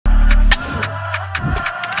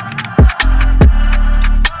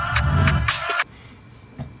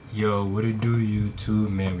Yo, what it do,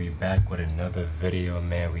 YouTube, man? We back with another video,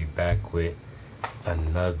 man. We back with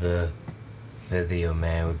another video,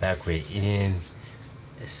 man. We back with Ian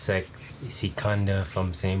Secunda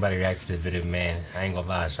from anybody react to this video, man. I ain't gonna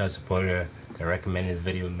lie, shout out supporter that recommended this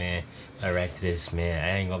video, man. I react to this, man.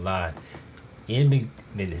 I ain't gonna lie. Ian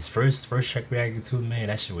made his first track reacted to, man.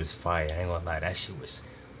 That shit was fire. I ain't gonna lie, that shit was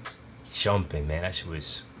jumping, man. That shit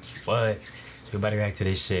was what? Everybody react to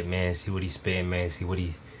this shit, man. See what he spit, man. See what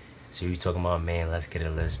he talking about, man. Let's get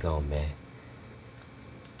it. Let's go, man.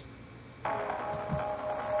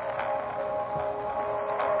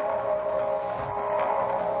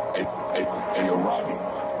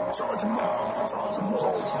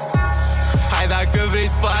 Hai dacă vrei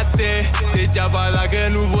spate, degeaba dacă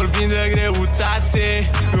nu vorbim de greutate.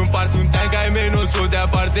 Împart un tank ai mei, n-o s-o dea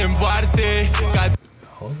parte în parte.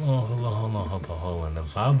 Hold on.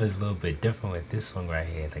 The vibe is a little bit different with this one right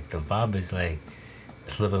here. Like the vibe is like,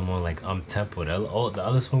 it's a little bit more like tempo. The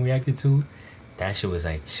other song we reacted to, that shit was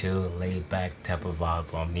like chill, laid back type of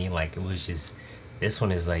vibe. I mean, like it was just, this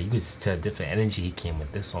one is like, you could just tell different energy he came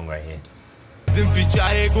with this song right here. În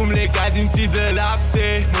picioare cum leca dinții de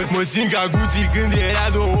lapte. Mă simt ca Gucci când era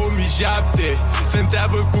 2007. Se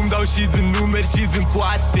întreabă cum dau și din numeri și din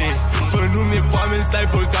poate. Fără nu-mi e foame, stai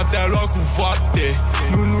pe cap, te-a luat cu fapte.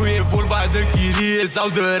 Nu e vorba de chirie sau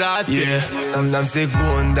de rate. Yeah, îmi dam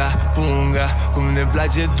secunda, punga, cum ne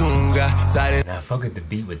place dunga. And I fuck with the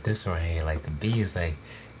beat with this one right here. Like the beat is like,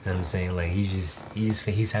 you know what I'm saying? Like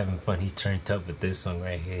he's having fun. He's turned up with this song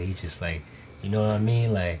right here. He's just like, you know what I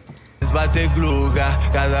mean? Like, bate gluga,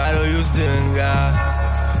 ca darul stânga,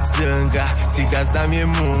 stânga. Zic că asta mi-e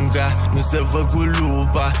munca, nu se fă cu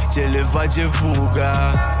lupa, ce le face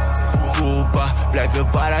fuga. Cupa, pleacă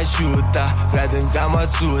parașuta, vrea în Kama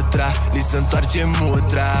Sutra, li se întoarce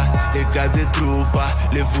mutra, le cade trupa,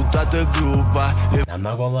 le fut toată grupa. I'm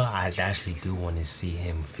not gonna lie, I actually do want to see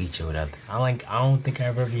him feature with other. I don't think I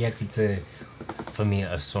ever reacted to, for me,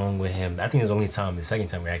 a song with him. I think it's the only time, the second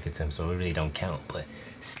time I reacted to him, so it really don't count. But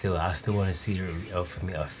still, I still want to see for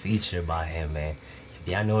me a feature by him, man. If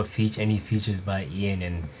y'all know any features by Ian,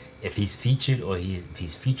 and if he's featured or if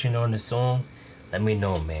he's featuring on the song, let me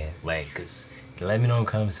know, man. Like, let me know in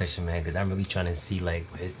the comment section, man, because I'm really trying to see like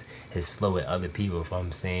his flow with other people. If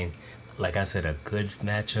I'm saying, like I said, a good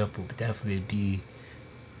matchup would definitely be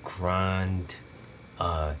Grand,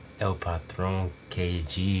 El Patron,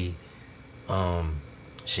 KG,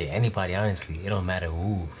 shit, anybody, honestly. It don't matter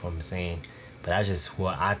who, if I'm saying, but that's just who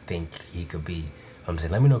I think he could be. I'm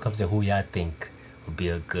saying, let me know in the comments who y'all think would be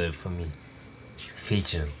a good for me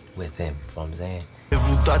feature with him, if I'm saying. Le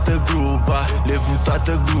fut toată grupa, le fut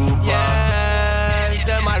toată grupa. Yeah,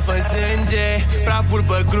 dă marfă în sânge, praful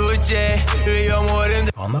pe cruce, îi omorâm.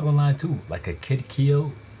 I'm not gonna lie too, like a Kid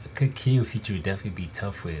Keo feature would definitely be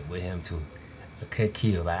tough with him too. A Kid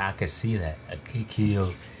Keo, like I could see that. A Kid Keo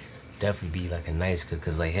definitely be like a nice good,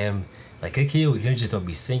 cause like him, like Kid Keo, he just don't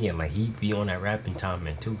be singing, like he be on that rapping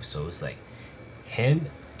timing too. So it's like him,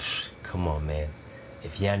 come on, man.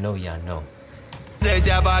 If y'all know, y'all know.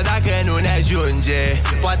 Degeaba dacă nu ne ajunge,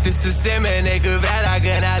 poate să semene că vrea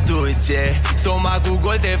dacă ne aduce. Stomacul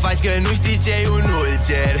gol te faci că nu știi ce-i un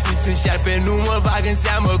ulcer. Sunt șarpe, nu mă bag în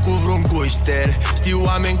seamă cu vreun gușter. Știu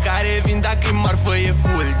oameni care vin dacă-i marfă e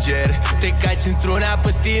fulger. Te caci într-una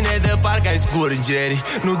pe tine de parcă-ai scurgeri.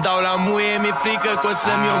 Nu dau la muie, mi-e frică că o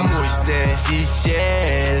să-mi o muște.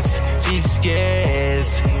 Fișez, fischez,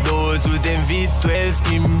 200 vituel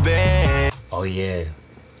schimbez. Oh yeah,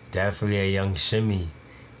 definitely a Young Shimmy.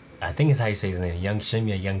 I think it's how you say his name. Young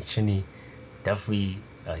Shimmy or Young Chinny. Definitely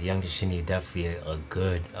Young Chinny. Definitely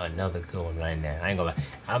another good one right now. I ain't gonna lie.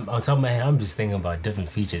 I'm on top of my head, I'm just thinking about different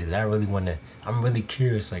features because I really wanna. I'm really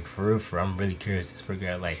curious, like for real. I'm really curious to figure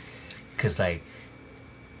out like, cause like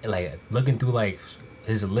looking through like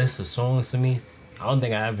his list of songs for me. I don't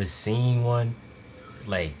think I ever seen one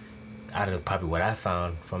like out of probably what I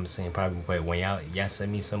found from saying probably when y'all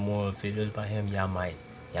send me some more videos by him, y'all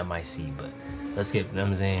might see, but let's get, you know what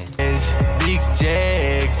I'm saying. Big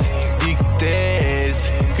checks, dictez,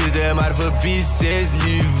 cât de marfă pisez,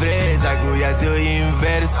 livrez, acuiați-o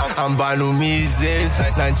invers, am bani nu mizez,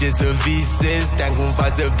 n-am ce să visez, te-am cu-n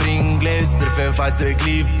față prin glez, trăfe în față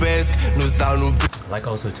clipesc, nu stau, nu... I like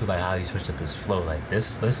also too like how he switched up his flow, like this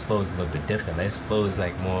flow is a little bit different. This flow is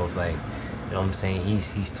like more of like, you know what I'm saying,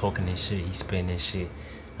 he's talking this shit, he's spinning this shit, you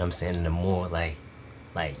know what I'm saying, and the more like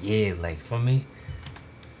yeah, like for me.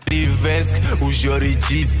 Privesc, ușor îi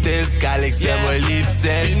citesc, Alex să mă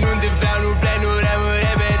lipsesc. Nu te vreau, nu plec, nu rămân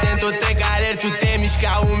repede, în tot trec alerg, tu te miști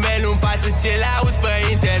ca un mel, nu-mi pasă ce l-auzi pe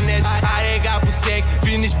internet. Are capul sec,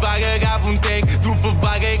 finish bagă capul un tec, după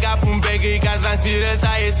bagă-i capul un bec, îi ca transpiră și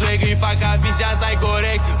ai swag. Îi fac afiș și asta-i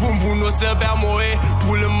corect. Bun, o să bea moe.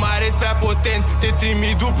 Pulă mare, prea potent. Te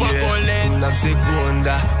trimit după colent. Când am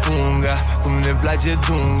secunda, punga, cum ne place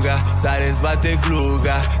dunga. Sare-mi spate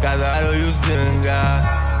gluga, ca doar o iu stânga.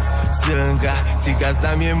 Stânga, zic că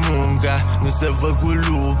asta mi-e munca. Nu să văd cu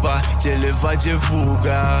lupa ce le face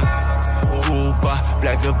fuga. Upa,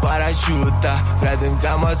 pleacă parașuta. Vrea din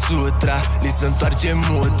Kama Sutra. Li se întoarce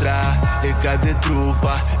mutra. Le cade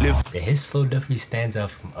trupa. His flow definitely stands out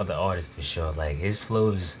from other artists for sure. Like his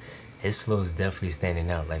flow's definitely standing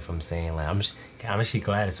out. Like from saying, like I'm actually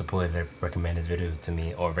glad to support that recommend this video to me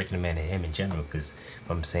or recommended him in general, because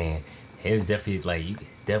from saying it was definitely like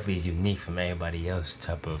definitely is unique from everybody else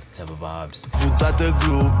type of vibes. Toată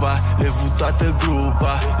grupa, le vu toată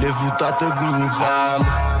grupa, le vu toată grupa.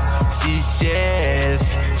 Fișez,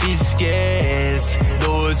 fischez,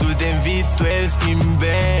 200 în virtual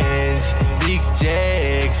schimbezi. Big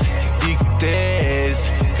checks, dictez,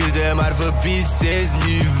 cât de marfă pisez,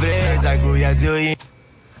 livrez. Acuiați eu.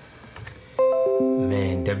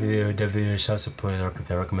 Man, www, shout support if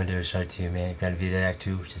I recommended a shout to you, man. If you want a video that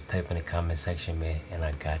too, just type in the comment section, man, and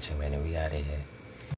I got you, man, and we out of here.